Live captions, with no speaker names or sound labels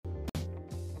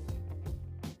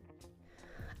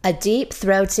A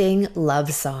deep-throating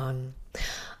love song.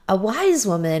 A wise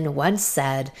woman once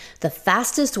said, "The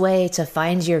fastest way to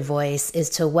find your voice is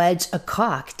to wedge a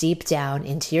cock deep down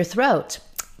into your throat."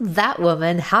 That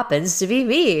woman happens to be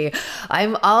me.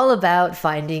 I'm all about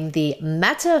finding the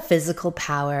metaphysical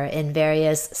power in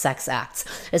various sex acts,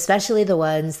 especially the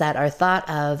ones that are thought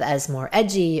of as more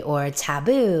edgy or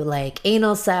taboo, like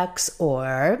anal sex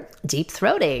or deep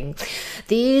throating.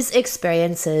 These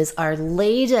experiences are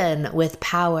laden with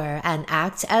power and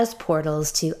act as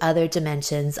portals to other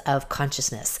dimensions of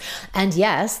consciousness. And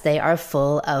yes, they are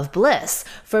full of bliss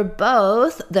for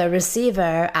both the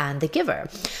receiver and the giver.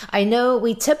 I know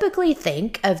we typically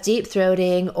think of deep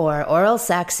throating or oral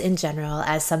sex in general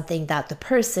as something that the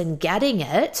person getting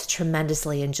it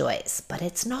tremendously enjoys, but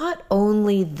it's not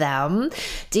only them.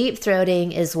 Deep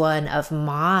throating is one of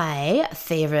my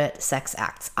favorite sex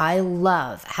acts. I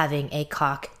love having a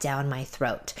cock down my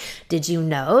throat. Did you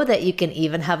know that you can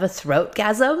even have a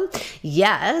throatgasm?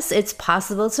 Yes, it's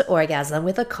possible to orgasm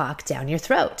with a cock down your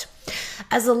throat.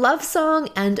 As a love song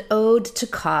and ode to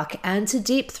cock and to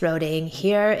deep throating,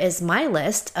 here is my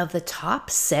list of the top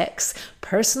 6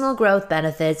 personal growth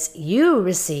benefits you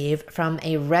receive from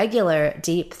a regular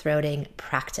deep throating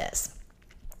practice.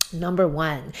 Number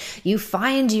 1, you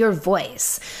find your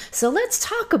voice. So let's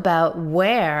talk about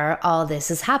where all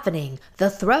this is happening. The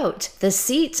throat, the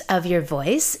seat of your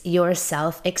voice, your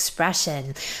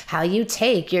self-expression, how you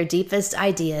take your deepest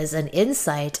ideas and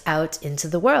insight out into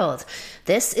the world.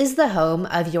 This is the home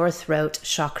of your throat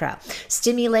chakra.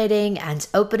 Stimulating and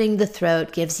opening the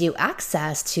throat gives you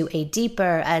access to a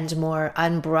deeper and more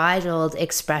unbridled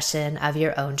expression of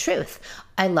your own truth.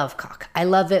 I love cock. I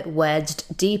love it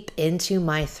wedged deep into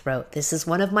my throat. This is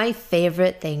one of my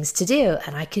favorite things to do,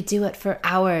 and I could do it for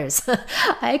hours.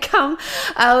 I come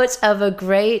out of a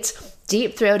great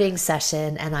deep throating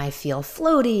session and I feel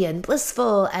floaty and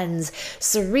blissful and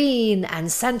serene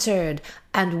and centered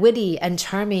and witty and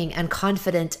charming and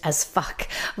confident as fuck.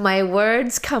 My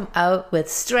words come out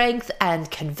with strength and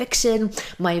conviction.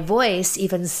 My voice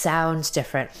even sounds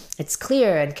different. It's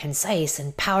clear and concise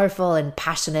and powerful and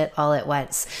passionate all at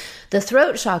once. The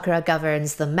throat chakra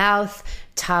governs the mouth,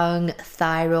 tongue,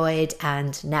 thyroid,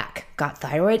 and neck. Got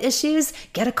thyroid issues?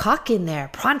 Get a cock in there,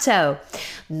 pronto.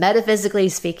 Metaphysically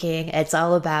speaking, it's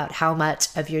all about how much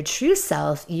of your true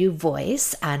self you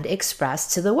voice and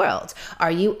express to the world.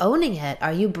 Are you owning it?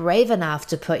 Are you brave enough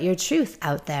to put your truth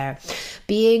out there?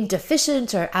 Being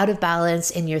deficient or out of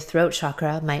balance in your throat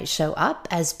chakra might show up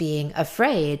as being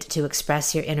afraid to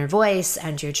express your inner voice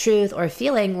and your truth, or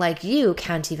feeling like you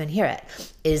can't even hear it.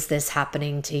 Is this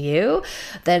happening to you?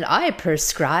 Then I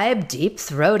prescribe deep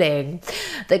throating.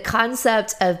 The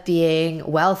concept of being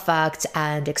well fucked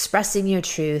and expressing your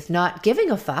truth, not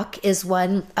giving a fuck, is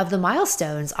one of the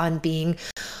milestones on being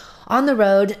on the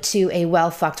road to a well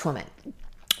fucked woman.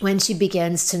 When she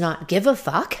begins to not give a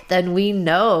fuck, then we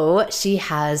know she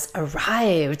has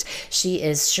arrived. She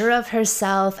is sure of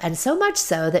herself, and so much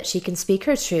so that she can speak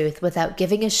her truth without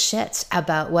giving a shit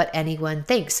about what anyone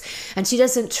thinks. And she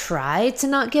doesn't try to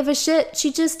not give a shit,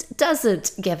 she just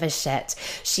doesn't give a shit.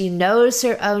 She knows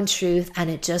her own truth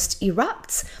and it just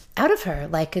erupts out of her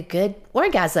like a good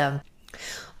orgasm.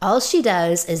 All she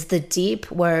does is the deep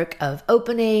work of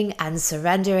opening and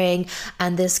surrendering,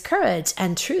 and this courage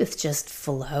and truth just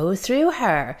flow through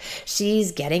her.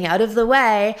 She's getting out of the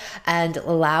way and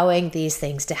allowing these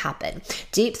things to happen.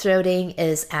 Deep throating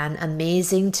is an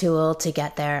amazing tool to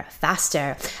get there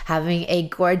faster. Having a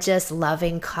gorgeous,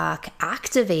 loving cock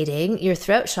activating your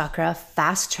throat chakra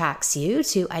fast tracks you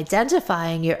to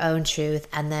identifying your own truth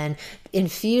and then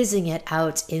infusing it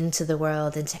out into the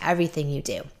world, into everything you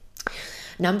do.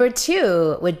 Number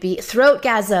 2 would be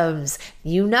throatgasms.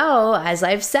 You know, as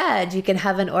I've said, you can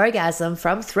have an orgasm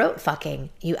from throat fucking.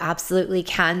 You absolutely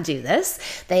can do this.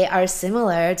 They are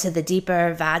similar to the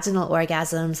deeper vaginal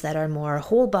orgasms that are more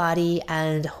whole body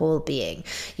and whole being.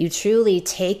 You truly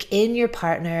take in your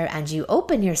partner and you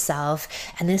open yourself,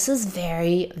 and this is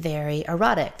very, very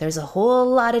erotic. There's a whole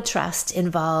lot of trust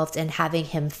involved in having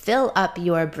him fill up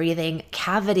your breathing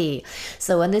cavity.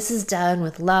 So when this is done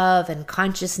with love and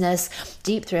consciousness,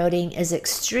 deep throating is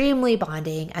extremely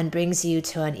bonding and brings you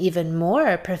to an even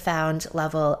more profound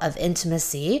level of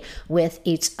intimacy with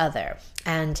each other.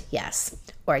 And yes,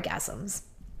 orgasms.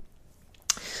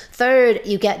 Third,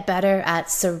 you get better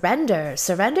at surrender.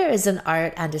 Surrender is an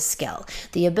art and a skill.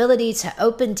 The ability to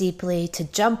open deeply, to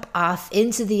jump off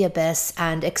into the abyss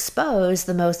and expose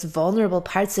the most vulnerable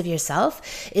parts of yourself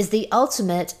is the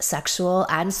ultimate sexual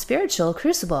and spiritual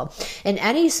crucible. In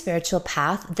any spiritual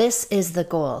path, this is the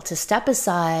goal, to step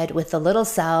aside with the little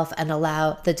self and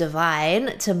allow the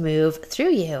divine to move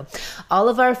through you. All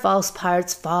of our false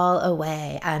parts fall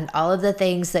away, and all of the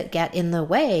things that get in the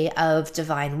way of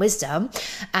divine wisdom,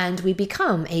 and we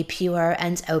become a pure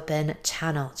and open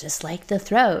channel, just like the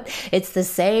throat. It's the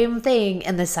same thing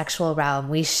in the sexual realm.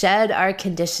 We shed our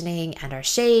conditioning and our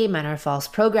shame and our false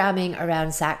programming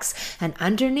around sex, and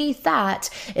underneath that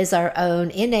is our own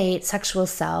innate sexual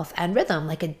self and rhythm,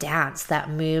 like a dance that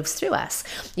moves through us.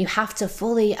 You have to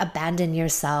fully abandon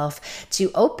yourself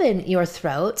to open your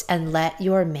throat and let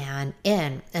your man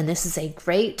in. And this is a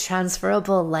great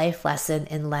transferable life lesson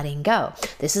in letting go.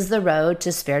 This is the road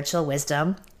to spiritual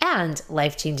wisdom and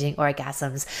life-changing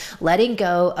orgasms. Letting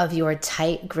go of your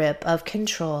tight grip of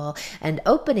control and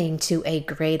opening to a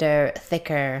greater,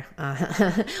 thicker,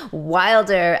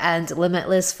 wilder, and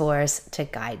limitless force to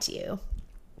guide you.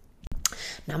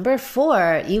 Number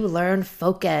 4, you learn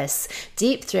focus.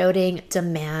 Deep throating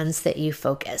demands that you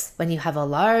focus. When you have a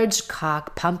large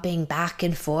cock pumping back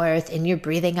and forth in your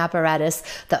breathing apparatus,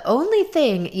 the only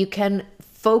thing you can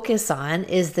focus on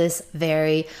is this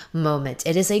very moment.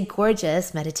 It is a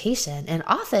gorgeous meditation and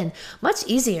often much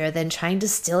easier than trying to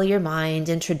still your mind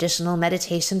in traditional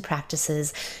meditation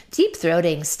practices. Deep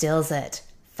throating stills it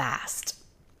fast.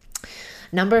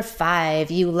 Number 5,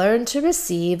 you learn to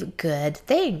receive good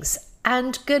things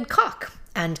and good cock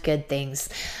and good things.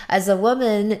 As a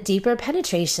woman, deeper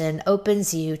penetration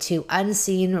opens you to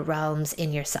unseen realms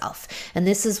in yourself. And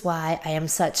this is why I am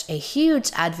such a huge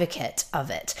advocate of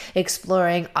it,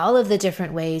 exploring all of the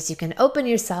different ways you can open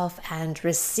yourself and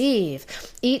receive.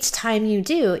 Each time you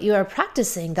do, you are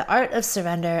practicing the art of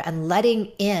surrender and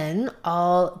letting in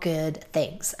all good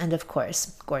things. And of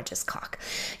course, gorgeous cock.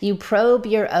 You probe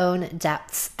your own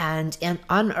depths and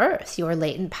unearth your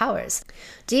latent powers.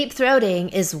 Deep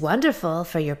throating is wonderful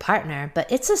for your partner,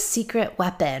 but it's a secret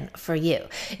weapon for you.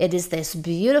 It is this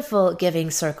beautiful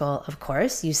giving circle, of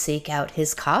course. You seek out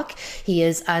his cock. He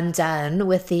is undone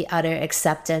with the utter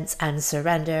acceptance and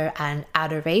surrender and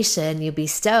adoration you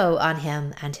bestow on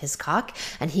him and his cock,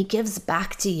 and he gives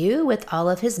back to you with all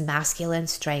of his masculine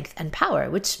strength and power,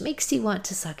 which makes you want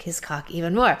to suck his cock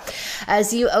even more.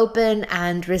 As you open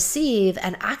and receive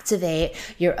and activate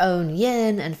your own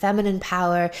yin and feminine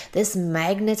power, this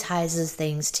magnetizes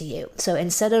things to you. So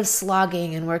instead of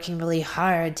slogging and working really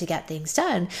hard to get things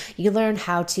done, you learn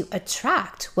how to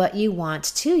attract what you want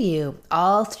to you,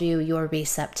 all through your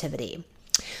receptivity.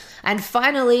 And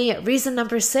finally, reason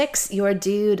number 6, your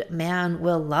dude man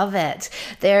will love it.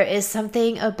 There is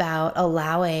something about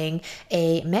allowing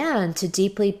a man to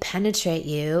deeply penetrate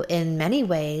you in many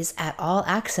ways at all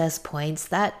access points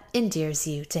that endears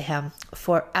you to him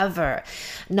forever.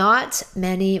 Not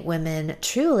many women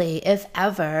truly, if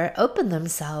ever, open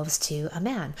themselves to a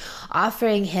man,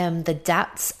 offering him the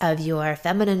depths of your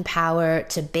feminine power,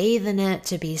 to bathe in it,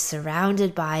 to be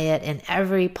surrounded by it in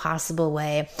every possible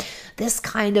way. This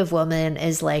kind of woman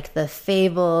is like the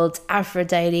fabled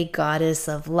Aphrodite, goddess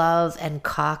of love and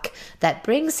cock, that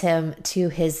brings him to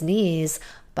his knees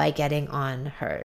by getting on her